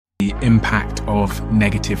the impact of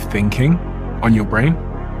negative thinking on your brain?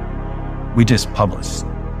 We just published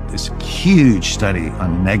this huge study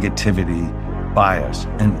on negativity bias,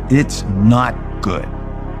 and it's not good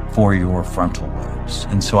for your frontal lobes.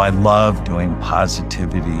 And so I love doing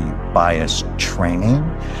positivity bias training.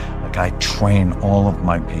 Like I train all of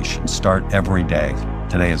my patients, start every day.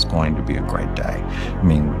 Today is going to be a great day. I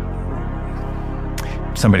mean,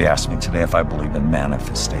 somebody asked me today if I believe in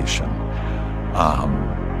manifestation.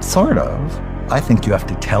 Sort of. I think you have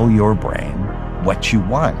to tell your brain what you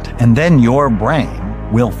want, and then your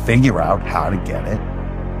brain will figure out how to get it.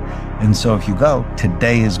 And so if you go,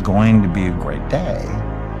 today is going to be a great day,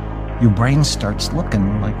 your brain starts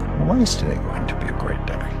looking like, well, why is today going to be a great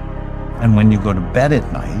day? And when you go to bed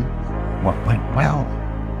at night, what went well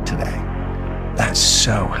today? That's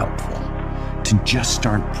so helpful to just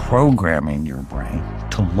start programming your brain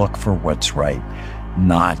to look for what's right,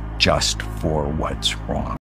 not just for what's wrong.